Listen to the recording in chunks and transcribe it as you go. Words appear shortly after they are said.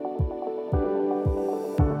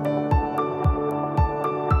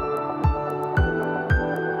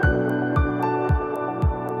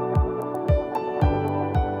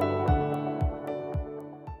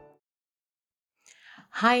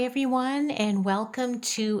Hi, everyone, and welcome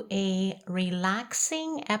to a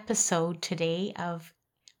relaxing episode today of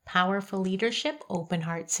Powerful Leadership, Open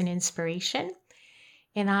Hearts, and Inspiration.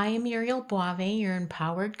 And I am Muriel Boave, your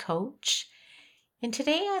empowered coach. And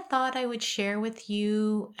today I thought I would share with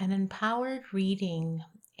you an empowered reading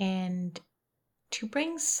and to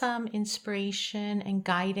bring some inspiration and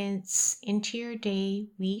guidance into your day,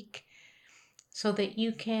 week, so that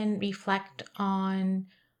you can reflect on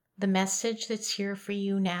the message that's here for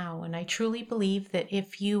you now. And I truly believe that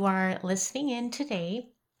if you are listening in today,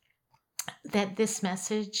 that this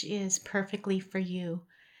message is perfectly for you.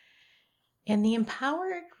 And the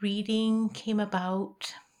empowered reading came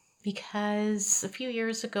about because a few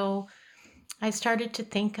years ago, I started to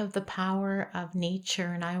think of the power of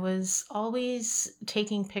nature, and I was always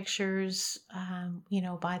taking pictures,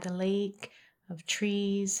 by the lake, of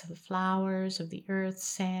trees, of flowers, of the earth,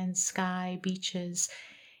 sand, sky, beaches.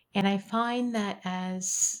 And I find that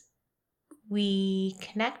as we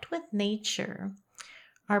connect with nature,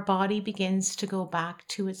 our body begins to go back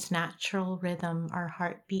to its natural rhythm. Our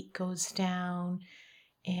heartbeat goes down,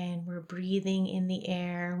 and we're breathing in the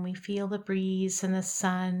air, and we feel the breeze and the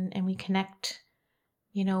sun, and we connect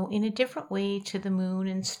in a different way to the moon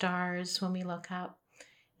and stars when we look up.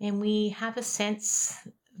 And we have a sense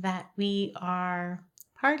that we are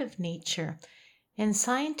part of nature. And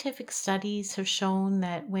scientific studies have shown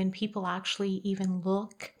that when people actually even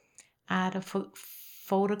look at a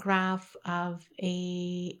photograph of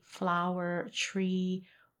a flower, tree,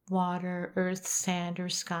 water, earth, sand, or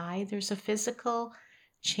sky, there's a physical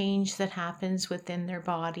change that happens within their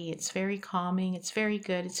body. It's very calming, it's very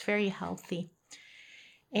good, it's very healthy.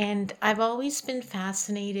 And I've always been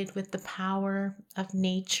fascinated with the power of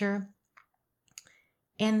nature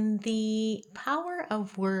and the power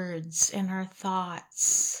of words and our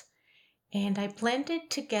thoughts. And I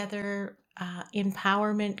blended together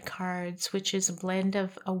empowerment cards, which is a blend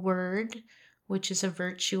of a word, which is a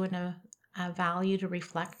virtue and a value to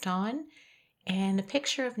reflect on, and a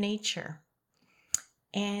picture of nature.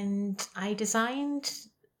 And I designed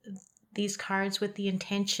these cards with the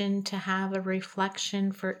intention to have a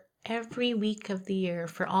reflection for every week of the year,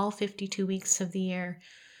 for all 52 weeks of the year,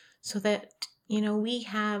 so that, we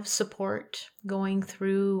have support going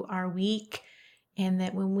through our week, and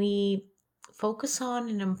that when we focus on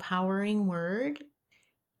an empowering word,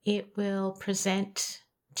 it will present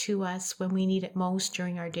to us when we need it most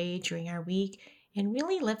during our day, during our week, and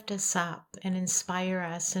really lift us up and inspire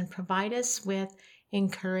us and provide us with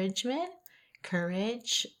encouragement,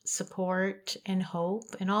 courage, support, and hope,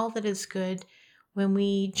 and all that is good when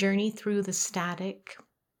we journey through the static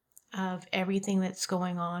of everything that's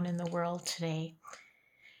going on in the world today.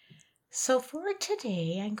 So for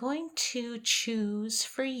today, I'm going to choose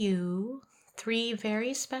for you 3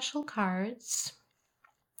 very special cards,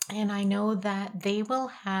 and I know that they will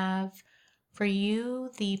have for you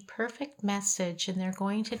the perfect message, and they're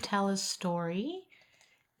going to tell a story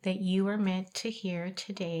that you are meant to hear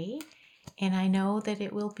today. And I know that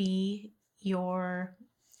it will be your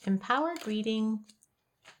empowered reading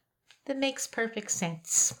that makes perfect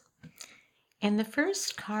sense. And the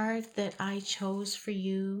first card that I chose for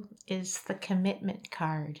you is the commitment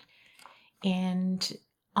card. And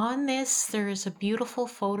on this, there is a beautiful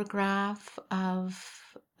photograph of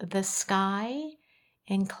the sky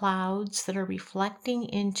and clouds that are reflecting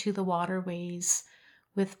into the waterways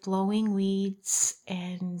with blowing weeds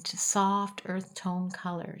and soft earth tone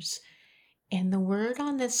colors. And the word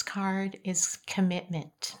on this card is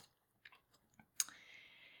commitment.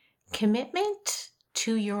 Commitment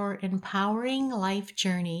to your empowering life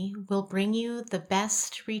journey will bring you the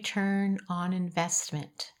best return on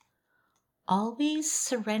investment. Always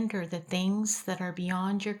surrender the things that are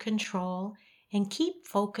beyond your control and keep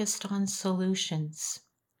focused on solutions.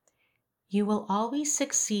 You will always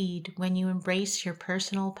succeed when you embrace your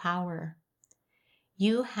personal power.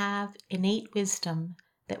 You have innate wisdom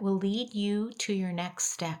that will lead you to your next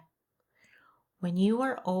step. When you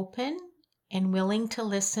are open and willing to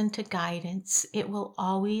listen to guidance, it will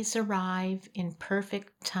always arrive in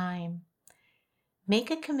perfect time.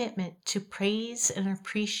 Make a commitment to praise and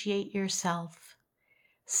appreciate yourself.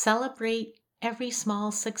 Celebrate every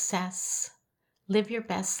small success. Live your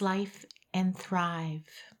best life and thrive.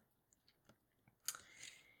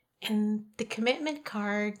 And the commitment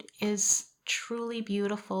card is truly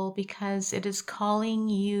beautiful because it is calling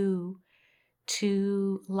you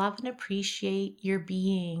to love and appreciate your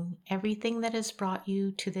being, everything that has brought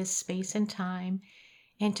you to this space and time,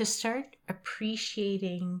 and to start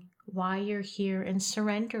appreciating why you're here and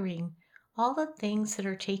surrendering all the things that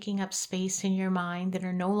are taking up space in your mind that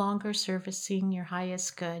are no longer servicing your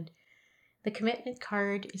highest good. The commitment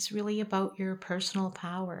card is really about your personal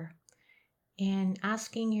power and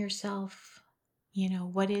asking yourself,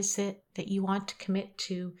 what is it that you want to commit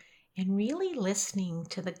to, and really listening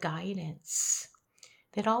to the guidance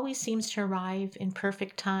that always seems to arrive in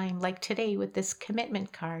perfect time, like today with this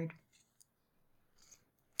commitment card.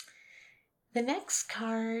 The next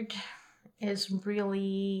card is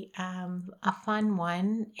really a fun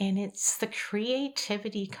one, and it's the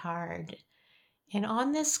creativity card. And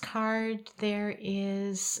on this card, there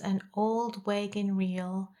is an old wagon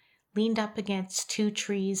wheel leaned up against two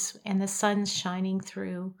trees, and the sun's shining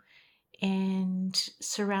through. And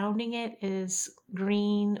surrounding it is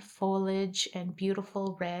green foliage and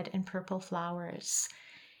beautiful red and purple flowers.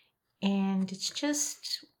 And it's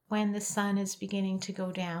just when the sun is beginning to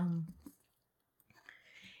go down.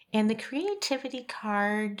 And the creativity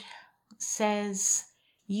card says,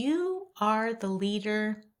 you are the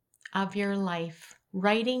leader of your life,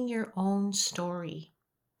 writing your own story.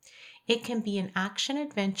 It can be an action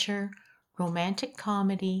adventure, romantic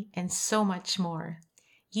comedy, and so much more.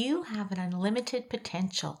 You have an unlimited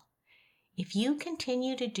potential. If you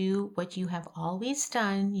continue to do what you have always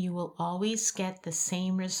done, you will always get the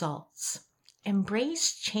same results.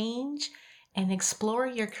 Embrace change and explore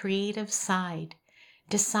your creative side.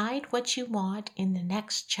 Decide what you want in the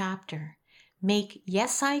next chapter. Make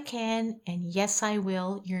 "Yes, I can" and "Yes, I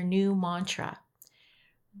will" your new mantra.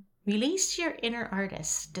 Release your inner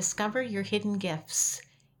artist. Discover your hidden gifts.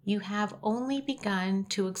 You have only begun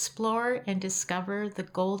to explore and discover the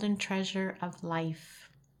golden treasure of life.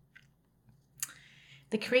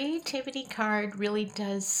 The creativity card really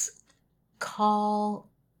does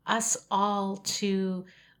call us all to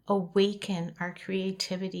awaken our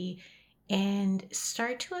creativity and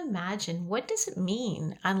start to imagine, what does it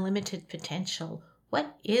mean, unlimited potential?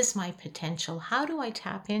 What is my potential? How do I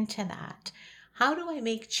tap into that? How do I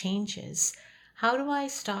make changes? How do I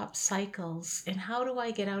stop cycles? And how do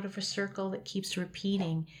I get out of a circle that keeps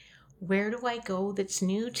repeating? Where do I go that's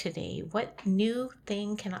new today? What new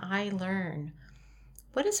thing can I learn?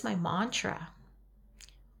 What is my mantra?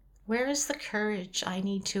 Where is the courage I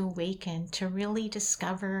need to awaken to really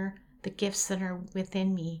discover the gifts that are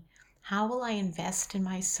within me? How will I invest in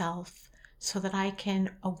myself so that I can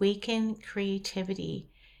awaken creativity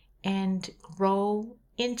and grow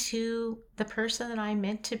into the person that I'm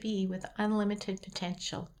meant to be with unlimited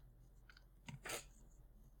potential?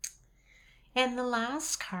 And the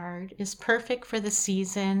last card is perfect for the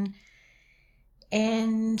season,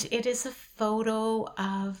 and it is a photo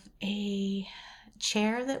of a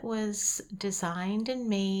chair that was designed and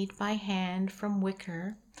made by hand from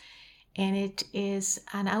wicker, and it is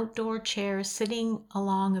an outdoor chair sitting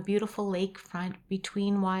along a beautiful lakefront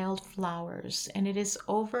between wildflowers, and it is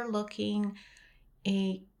overlooking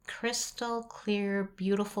a crystal clear,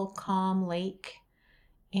 beautiful, calm lake,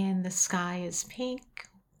 and the sky is pink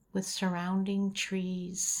with surrounding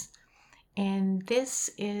trees. And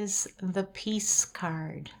this is the peace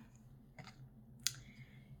card.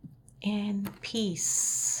 And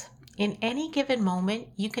peace. In any given moment,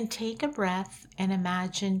 you can take a breath and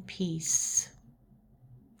imagine peace.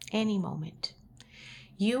 Any moment.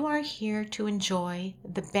 You are here to enjoy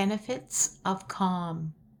the benefits of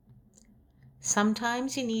calm.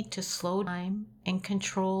 Sometimes you need to slow down and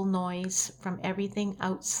control noise from everything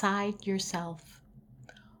outside yourself.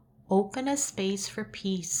 Open a space for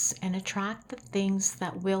peace and attract the things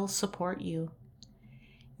that will support you.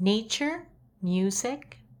 Nature,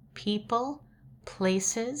 music, people,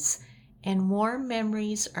 places, and warm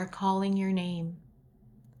memories are calling your name.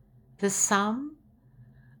 The sum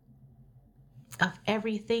of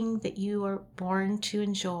everything that you are born to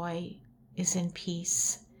enjoy is in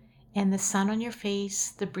peace. And the sun on your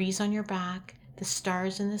face, the breeze on your back, the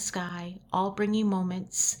stars in the sky all bring you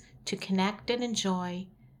moments to connect and enjoy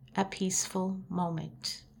a peaceful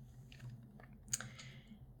moment.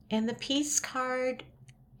 And the peace card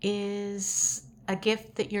is a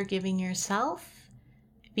gift that you're giving yourself,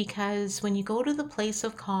 because when you go to the place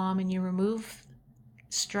of calm and you remove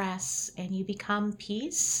stress and you become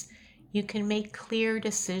peace, you can make clear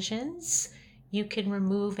decisions, you can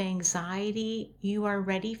remove anxiety, you are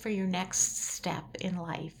ready for your next step in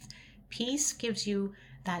life. Peace gives you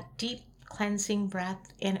that deep cleansing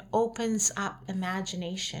breath and opens up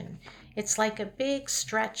imagination. It's like a big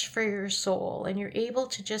stretch for your soul, and you're able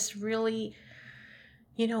to just really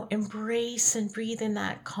embrace and breathe in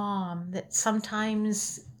that calm that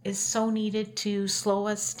sometimes is so needed to slow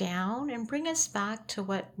us down and bring us back to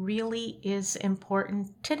what really is important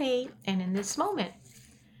today and in this moment.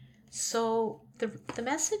 So the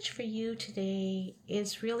message for you today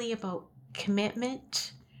is really about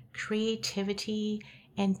commitment, creativity,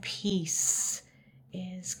 And peace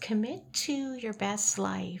is commit to your best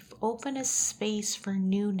life. Open a space for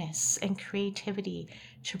newness and creativity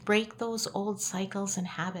to break those old cycles and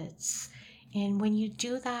habits. And when you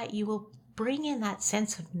do that, you will bring in that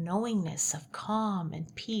sense of knowingness, of calm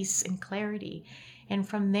and peace and clarity. And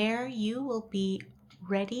from there, you will be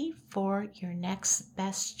ready for your next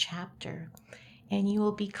best chapter. And you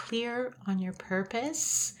will be clear on your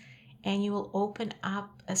purpose, and you will open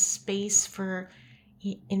up a space for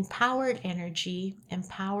empowered energy,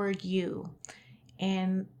 empowered you.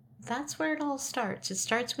 And that's where it all starts. It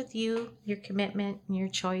starts with you, your commitment, and your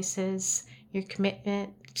choices, your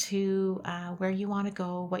commitment to where you want to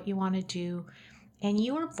go, what you want to do. And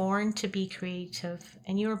you were born to be creative,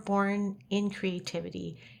 and you were born in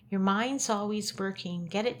creativity. Your mind's always working.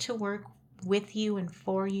 Get it to work with you and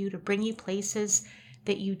for you to bring you places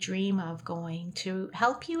that you dream of going, to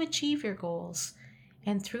help you achieve your goals.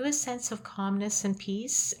 And through a sense of calmness and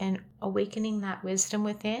peace and awakening that wisdom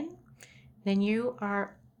within, then you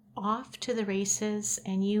are off to the races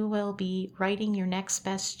and you will be writing your next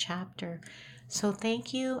best chapter. So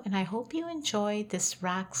thank you, and I hope you enjoyed this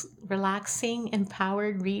relaxing,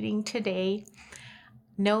 empowered reading today.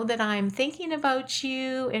 Know that I'm thinking about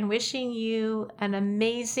you and wishing you an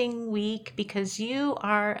amazing week because you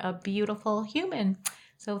are a beautiful human.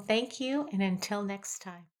 So thank you, and until next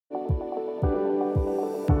time.